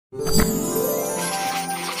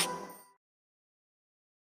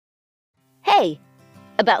Hey!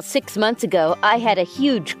 About 6 months ago, I had a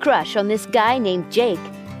huge crush on this guy named Jake.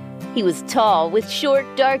 He was tall, with short,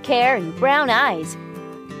 dark hair and brown eyes.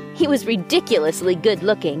 He was ridiculously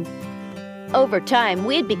good-looking. Over time,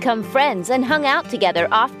 we had become friends and hung out together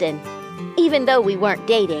often. Even though we weren't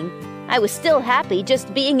dating, I was still happy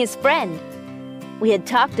just being his friend. We had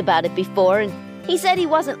talked about it before, and he said he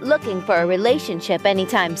wasn't looking for a relationship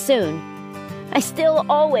anytime soon. I still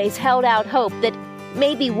always held out hope that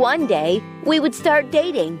maybe one day we would start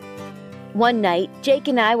dating. One night, Jake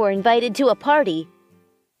and I were invited to a party.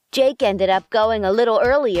 Jake ended up going a little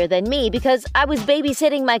earlier than me because I was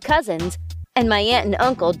babysitting my cousins, and my aunt and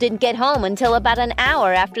uncle didn't get home until about an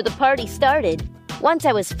hour after the party started. Once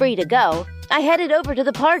I was free to go, I headed over to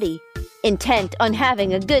the party, intent on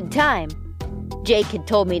having a good time. Jake had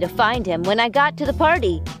told me to find him when I got to the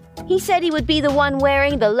party. He said he would be the one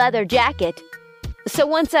wearing the leather jacket. So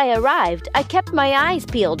once I arrived, I kept my eyes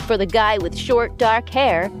peeled for the guy with short, dark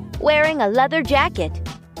hair wearing a leather jacket.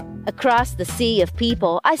 Across the sea of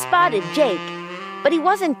people, I spotted Jake, but he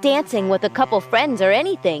wasn't dancing with a couple friends or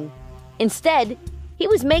anything. Instead, he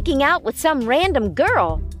was making out with some random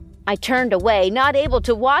girl. I turned away, not able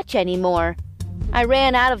to watch anymore. I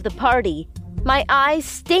ran out of the party, my eyes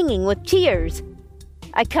stinging with tears.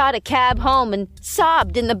 I caught a cab home and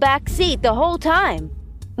sobbed in the back seat the whole time.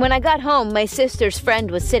 When I got home, my sister's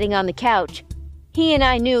friend was sitting on the couch. He and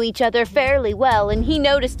I knew each other fairly well, and he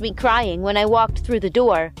noticed me crying when I walked through the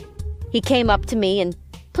door. He came up to me and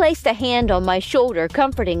placed a hand on my shoulder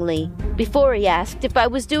comfortingly before he asked if I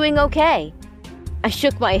was doing okay. I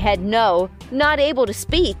shook my head no, not able to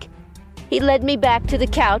speak. He led me back to the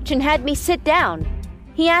couch and had me sit down.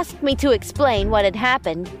 He asked me to explain what had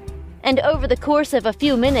happened, and over the course of a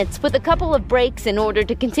few minutes, with a couple of breaks in order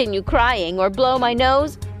to continue crying or blow my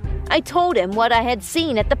nose, I told him what I had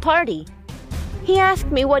seen at the party. He asked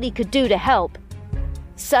me what he could do to help.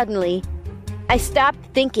 Suddenly, I stopped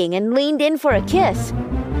thinking and leaned in for a kiss.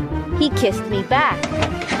 He kissed me back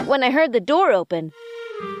when I heard the door open.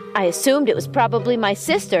 I assumed it was probably my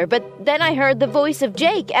sister, but then I heard the voice of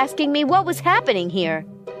Jake asking me what was happening here.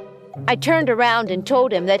 I turned around and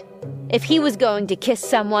told him that if he was going to kiss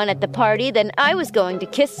someone at the party, then I was going to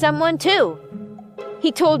kiss someone too.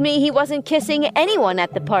 He told me he wasn't kissing anyone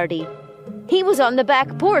at the party. He was on the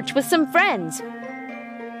back porch with some friends.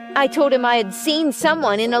 I told him I had seen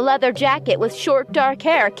someone in a leather jacket with short dark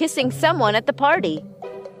hair kissing someone at the party.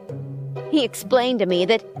 He explained to me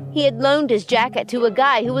that he had loaned his jacket to a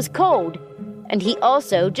guy who was cold, and he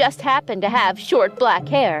also just happened to have short black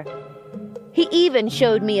hair. He even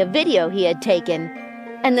showed me a video he had taken,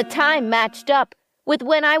 and the time matched up with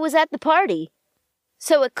when I was at the party.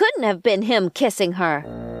 So it couldn't have been him kissing her.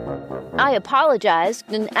 I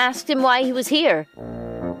apologized and asked him why he was here.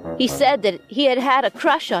 He said that he had had a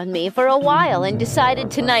crush on me for a while and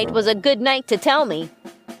decided tonight was a good night to tell me.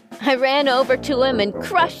 I ran over to him and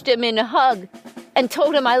crushed him in a hug and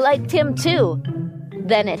told him I liked him too.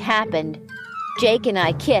 Then it happened. Jake and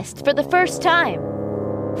I kissed for the first time.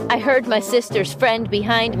 I heard my sister's friend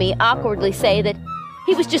behind me awkwardly say that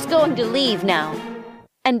he was just going to leave now.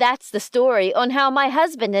 And that's the story on how my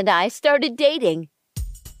husband and I started dating.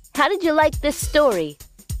 How did you like this story?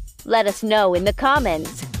 Let us know in the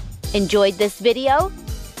comments. Enjoyed this video?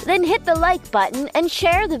 Then hit the like button and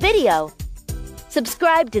share the video.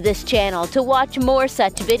 Subscribe to this channel to watch more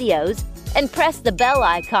such videos and press the bell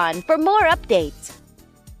icon for more updates.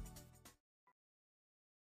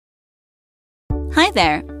 Hi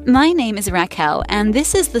there, my name is Raquel, and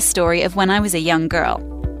this is the story of when I was a young girl.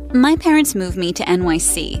 My parents moved me to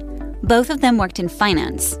NYC. Both of them worked in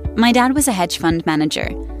finance. My dad was a hedge fund manager.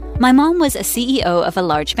 My mom was a CEO of a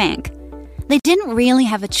large bank. They didn't really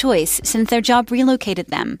have a choice since their job relocated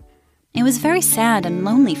them. It was very sad and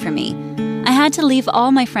lonely for me. I had to leave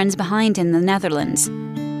all my friends behind in the Netherlands.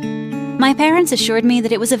 My parents assured me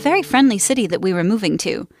that it was a very friendly city that we were moving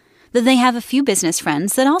to, that they have a few business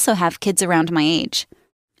friends that also have kids around my age.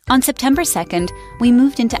 On September 2nd, we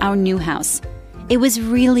moved into our new house. It was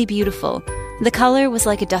really beautiful. The color was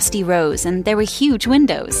like a dusty rose, and there were huge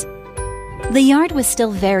windows. The yard was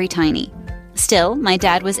still very tiny. Still, my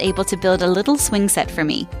dad was able to build a little swing set for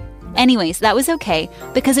me. Anyways, that was okay,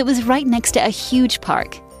 because it was right next to a huge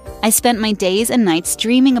park. I spent my days and nights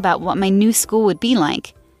dreaming about what my new school would be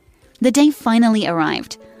like. The day finally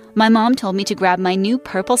arrived. My mom told me to grab my new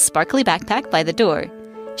purple sparkly backpack by the door.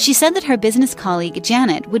 She said that her business colleague,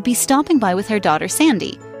 Janet, would be stopping by with her daughter,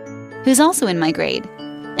 Sandy, who's also in my grade,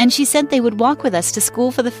 and she said they would walk with us to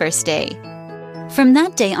school for the first day. From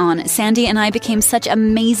that day on, Sandy and I became such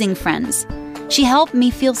amazing friends. She helped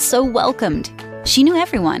me feel so welcomed. She knew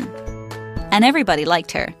everyone. And everybody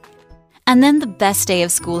liked her. And then the best day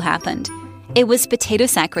of school happened. It was potato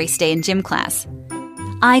sack race day in gym class.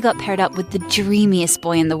 I got paired up with the dreamiest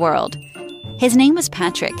boy in the world. His name was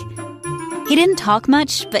Patrick. He didn't talk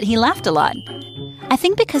much, but he laughed a lot. I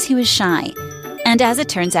think because he was shy. And as it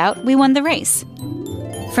turns out, we won the race.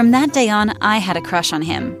 From that day on, I had a crush on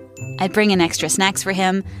him. I'd bring in extra snacks for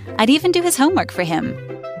him. I'd even do his homework for him.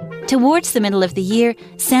 Towards the middle of the year,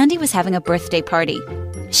 Sandy was having a birthday party.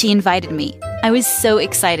 She invited me. I was so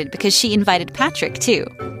excited because she invited Patrick too.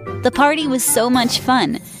 The party was so much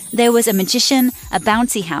fun. There was a magician, a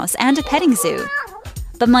bouncy house, and a petting zoo.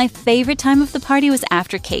 But my favorite time of the party was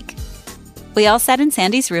after cake. We all sat in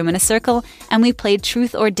Sandy's room in a circle and we played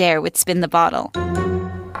Truth or Dare with Spin the Bottle.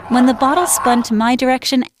 When the bottle spun to my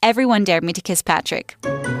direction, everyone dared me to kiss Patrick.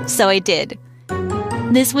 So I did.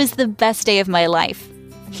 This was the best day of my life.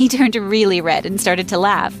 He turned really red and started to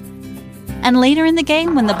laugh. And later in the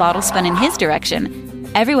game, when the bottle spun in his direction,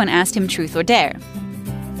 everyone asked him Truth or Dare.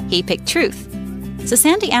 He picked Truth. So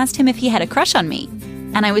Sandy asked him if he had a crush on me.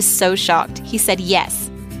 And I was so shocked. He said yes.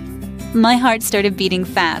 My heart started beating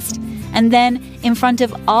fast. And then, in front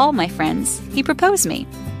of all my friends, he proposed me.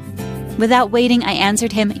 Without waiting, I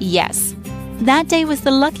answered him yes. That day was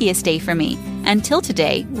the luckiest day for me. And till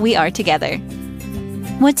today, we are together.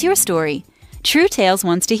 What's your story? True Tales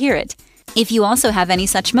wants to hear it. If you also have any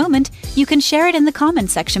such moment, you can share it in the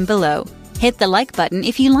comment section below. Hit the like button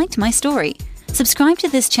if you liked my story. Subscribe to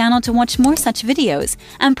this channel to watch more such videos,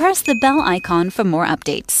 and press the bell icon for more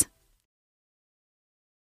updates.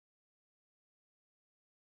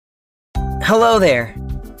 Hello there.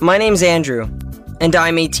 My name's Andrew, and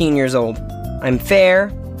I'm 18 years old. I'm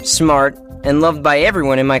fair, smart, and loved by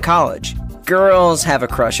everyone in my college. Girls have a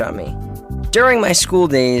crush on me. During my school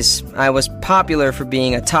days, I was popular for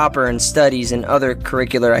being a topper in studies and other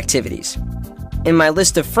curricular activities. In my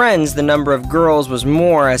list of friends, the number of girls was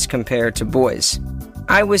more as compared to boys.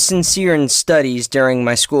 I was sincere in studies during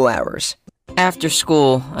my school hours. After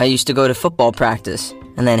school, I used to go to football practice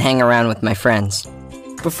and then hang around with my friends.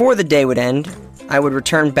 Before the day would end, I would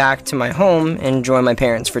return back to my home and join my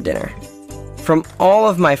parents for dinner. From all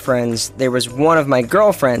of my friends, there was one of my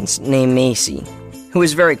girlfriends named Macy, who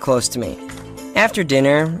was very close to me. After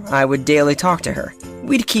dinner, I would daily talk to her.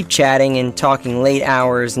 We'd keep chatting and talking late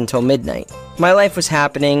hours until midnight. My life was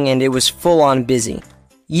happening and it was full-on busy.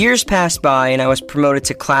 Years passed by and I was promoted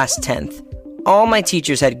to class 10th. All my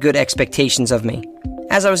teachers had good expectations of me,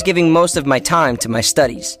 as I was giving most of my time to my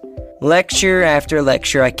studies. Lecture after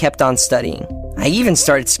lecture, I kept on studying. I even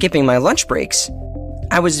started skipping my lunch breaks.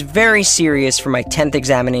 I was very serious for my 10th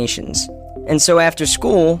examinations, and so after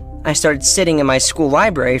school, I started sitting in my school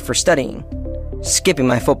library for studying, skipping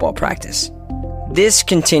my football practice. This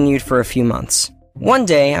continued for a few months. One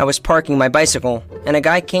day, I was parking my bicycle, and a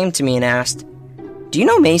guy came to me and asked, "Do you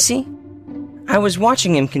know Macy?" I was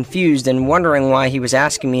watching him confused and wondering why he was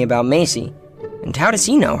asking me about Macy, and how does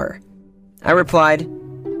he know her? I replied,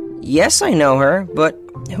 "Yes, I know her, but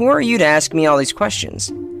who are you to ask me all these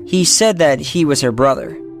questions?" He said that he was her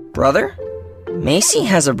brother. Brother? Macy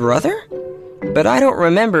has a brother? But I don't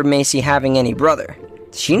remember Macy having any brother.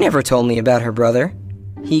 She never told me about her brother.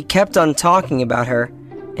 He kept on talking about her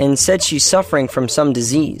and said she's suffering from some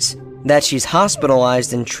disease, that she's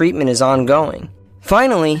hospitalized and treatment is ongoing.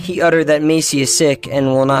 Finally, he uttered that Macy is sick and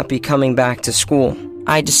will not be coming back to school.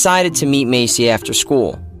 I decided to meet Macy after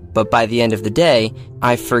school, but by the end of the day,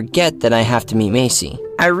 I forget that I have to meet Macy.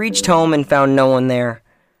 I reached home and found no one there.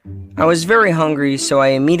 I was very hungry, so I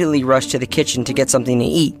immediately rushed to the kitchen to get something to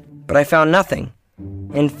eat, but I found nothing,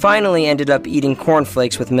 and finally ended up eating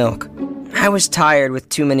cornflakes with milk. I was tired with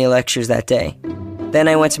too many lectures that day. Then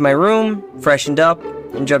I went to my room, freshened up,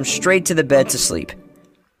 and jumped straight to the bed to sleep.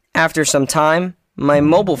 After some time, my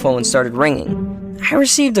mobile phone started ringing. I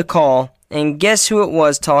received a call, and guess who it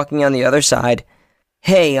was talking on the other side?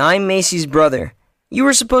 "Hey, I'm Macy's brother. You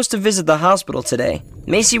were supposed to visit the hospital today.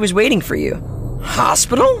 Macy was waiting for you."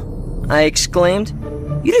 "Hospital?" I exclaimed.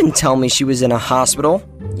 "You didn't tell me she was in a hospital.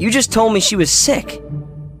 You just told me she was sick."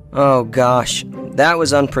 Oh gosh, that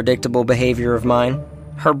was unpredictable behavior of mine.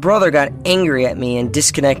 Her brother got angry at me and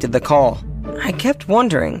disconnected the call. I kept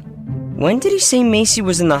wondering, when did he say Macy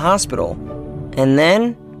was in the hospital? And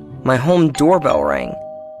then, my home doorbell rang.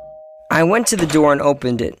 I went to the door and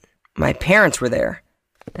opened it. My parents were there.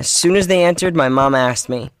 As soon as they entered, my mom asked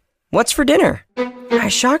me, "What's for dinner?" I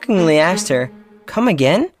shockingly asked her, "Come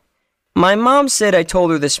again?" My mom said I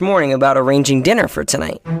told her this morning about arranging dinner for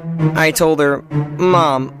tonight. I told her,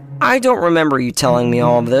 "Mom, I don't remember you telling me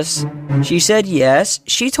all of this." She said yes,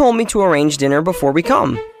 she told me to arrange dinner before we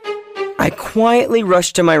come. I quietly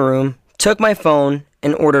rushed to my room, took my phone,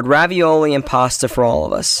 and ordered ravioli and pasta for all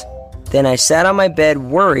of us. Then I sat on my bed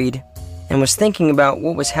worried and was thinking about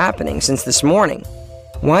what was happening since this morning.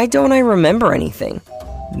 Why don't I remember anything?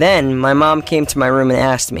 Then my mom came to my room and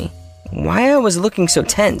asked me why I was looking so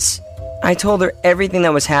tense. I told her everything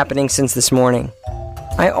that was happening since this morning.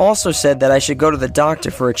 I also said that I should go to the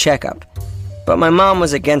doctor for a checkup, but my mom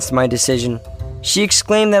was against my decision. She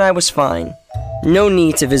exclaimed that I was fine. No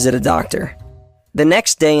need to visit a doctor. The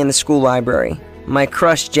next day in the school library, my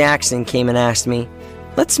crush Jackson came and asked me,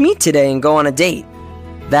 "Let's meet today and go on a date."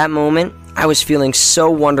 That moment, I was feeling so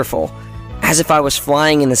wonderful, as if I was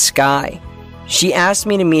flying in the sky. She asked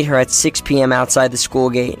me to meet her at 6 p.m. outside the school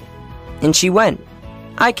gate, and she went.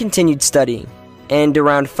 I continued studying, and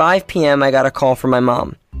around 5 p.m. I got a call from my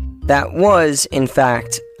mom. That was, in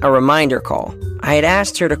fact, a reminder call. I had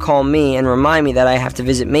asked her to call me and remind me that I have to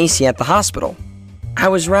visit Macy at the hospital. I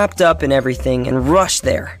was wrapped up in everything and rushed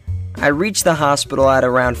there. I reached the hospital at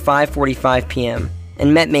around 5:45 p.m.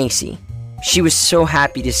 and met Macy. She was so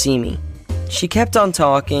happy to see me. She kept on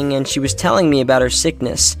talking and she was telling me about her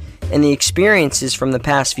sickness and the experiences from the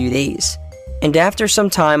past few days. And after some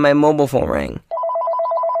time, my mobile phone rang.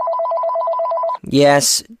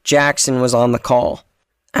 Yes, Jackson was on the call.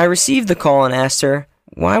 I received the call and asked her,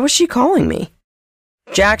 why was she calling me?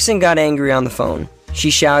 Jackson got angry on the phone. She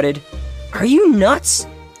shouted, "Are you nuts?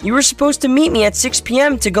 You were supposed to meet me at 6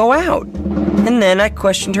 p.m. to go out." And then I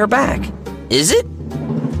questioned her back. Is it?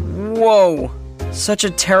 Whoa, such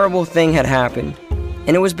a terrible thing had happened,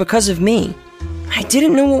 and it was because of me. I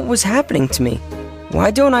didn't know what was happening to me.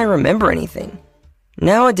 Why don't I remember anything?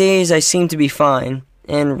 Nowadays I seem to be fine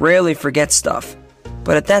and rarely forget stuff,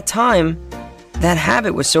 but at that time, that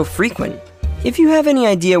habit was so frequent. If you have any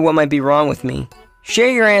idea what might be wrong with me, share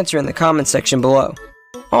your answer in the comment section below.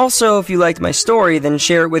 Also, if you liked my story, then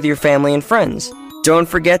share it with your family and friends. Don't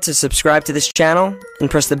forget to subscribe to this channel and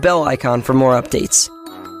press the bell icon for more updates.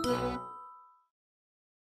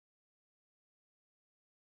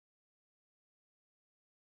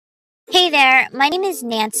 Hey there, my name is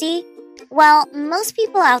Nancy. Well, most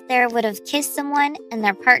people out there would have kissed someone and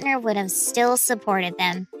their partner would have still supported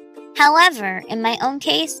them. However, in my own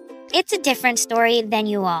case, it's a different story than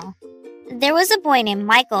you all. There was a boy named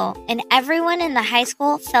Michael, and everyone in the high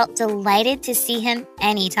school felt delighted to see him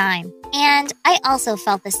anytime. And I also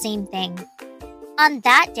felt the same thing. On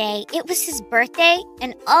that day, it was his birthday,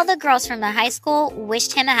 and all the girls from the high school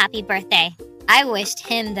wished him a happy birthday. I wished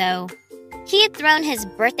him, though. He had thrown his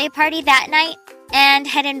birthday party that night and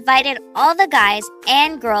had invited all the guys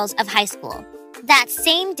and girls of high school. That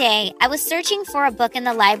same day, I was searching for a book in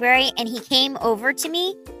the library and he came over to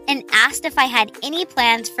me and asked if I had any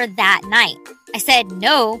plans for that night. I said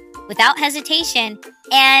no, without hesitation,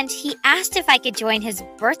 and he asked if I could join his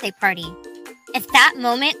birthday party. At that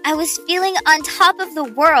moment, I was feeling on top of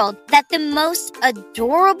the world that the most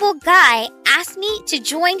adorable guy asked me to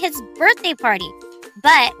join his birthday party.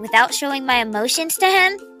 But without showing my emotions to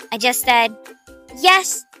him, I just said,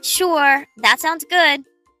 "Yes, sure, that sounds good."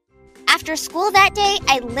 After school that day,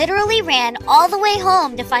 I literally ran all the way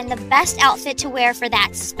home to find the best outfit to wear for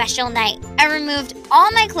that special night. I removed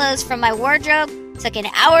all my clothes from my wardrobe, took an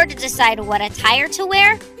hour to decide what attire to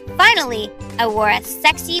wear. Finally, I wore a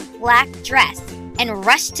sexy black dress and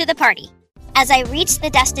rushed to the party. As I reached the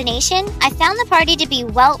destination, I found the party to be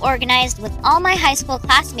well organized with all my high school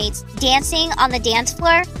classmates dancing on the dance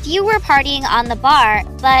floor. Few were partying on the bar,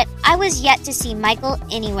 but I was yet to see Michael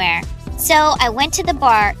anywhere. So I went to the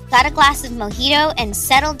bar, got a glass of mojito, and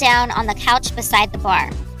settled down on the couch beside the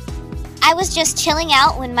bar. I was just chilling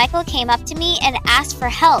out when Michael came up to me and asked for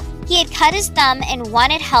help. He had cut his thumb and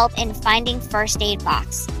wanted help in finding first aid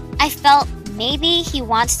box. I felt maybe he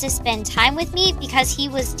wants to spend time with me because he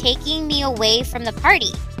was taking me away from the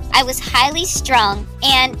party. I was highly strung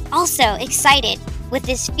and also excited. With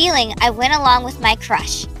this feeling, I went along with my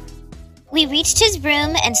crush. We reached his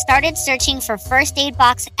room and started searching for first aid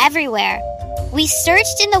box everywhere. We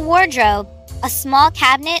searched in the wardrobe, a small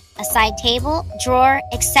cabinet, a side table, drawer,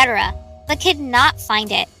 etc., but could not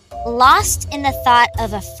find it. Lost in the thought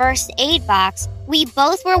of a first aid box, we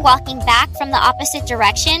both were walking back from the opposite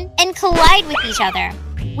direction and collide with each other.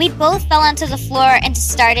 We both fell onto the floor and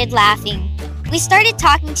started laughing. We started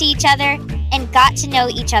talking to each other and got to know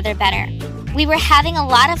each other better. We were having a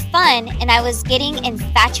lot of fun, and I was getting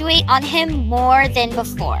infatuated on him more than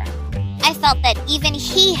before. I felt that even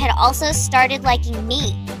he had also started liking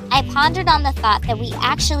me. I pondered on the thought that we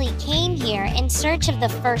actually came here in search of the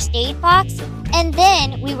first aid box, and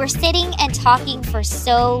then we were sitting and talking for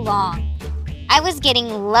so long. I was getting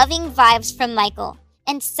loving vibes from Michael.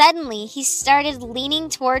 and suddenly he started leaning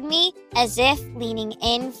toward me as if leaning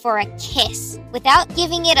in for a kiss. Without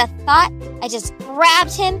giving it a thought, I just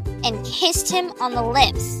grabbed him and kissed him on the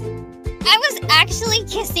lips. I was actually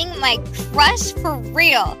kissing my crush for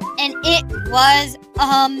real, and it was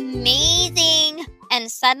amazing. And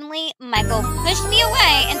suddenly, Michael pushed me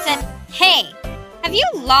away and said, "Hey, have you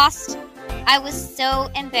lost?" I was so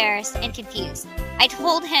embarrassed and confused. I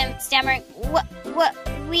told him, stammering,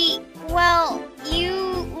 well, you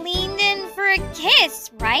leaned in for a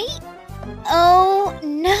kiss, right? Oh,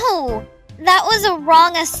 no, that was a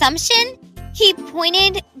wrong assumption. He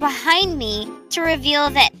pointed behind me to reveal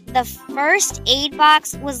that the first aid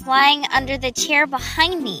box was lying under the chair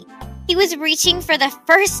behind me. He was reaching for the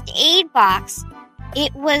first aid box.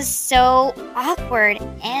 It was so awkward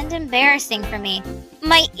and embarrassing for me.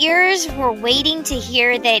 My ears were waiting to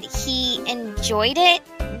hear that he enjoyed it,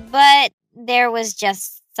 but there was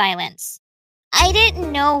just silence. I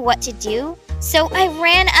didn't know what to do, so I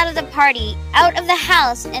ran out of the party, out of the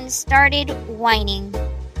house, and started whining.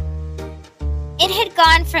 It had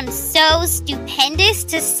gone from so stupendous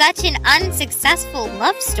to such an unsuccessful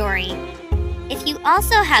love story. If you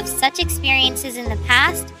also have such experiences in the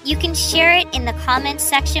past, you can share it in the comments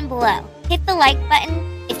section below. Hit the like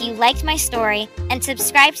button if you liked my story, and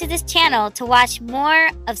subscribe to this channel to watch more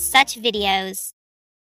of such videos.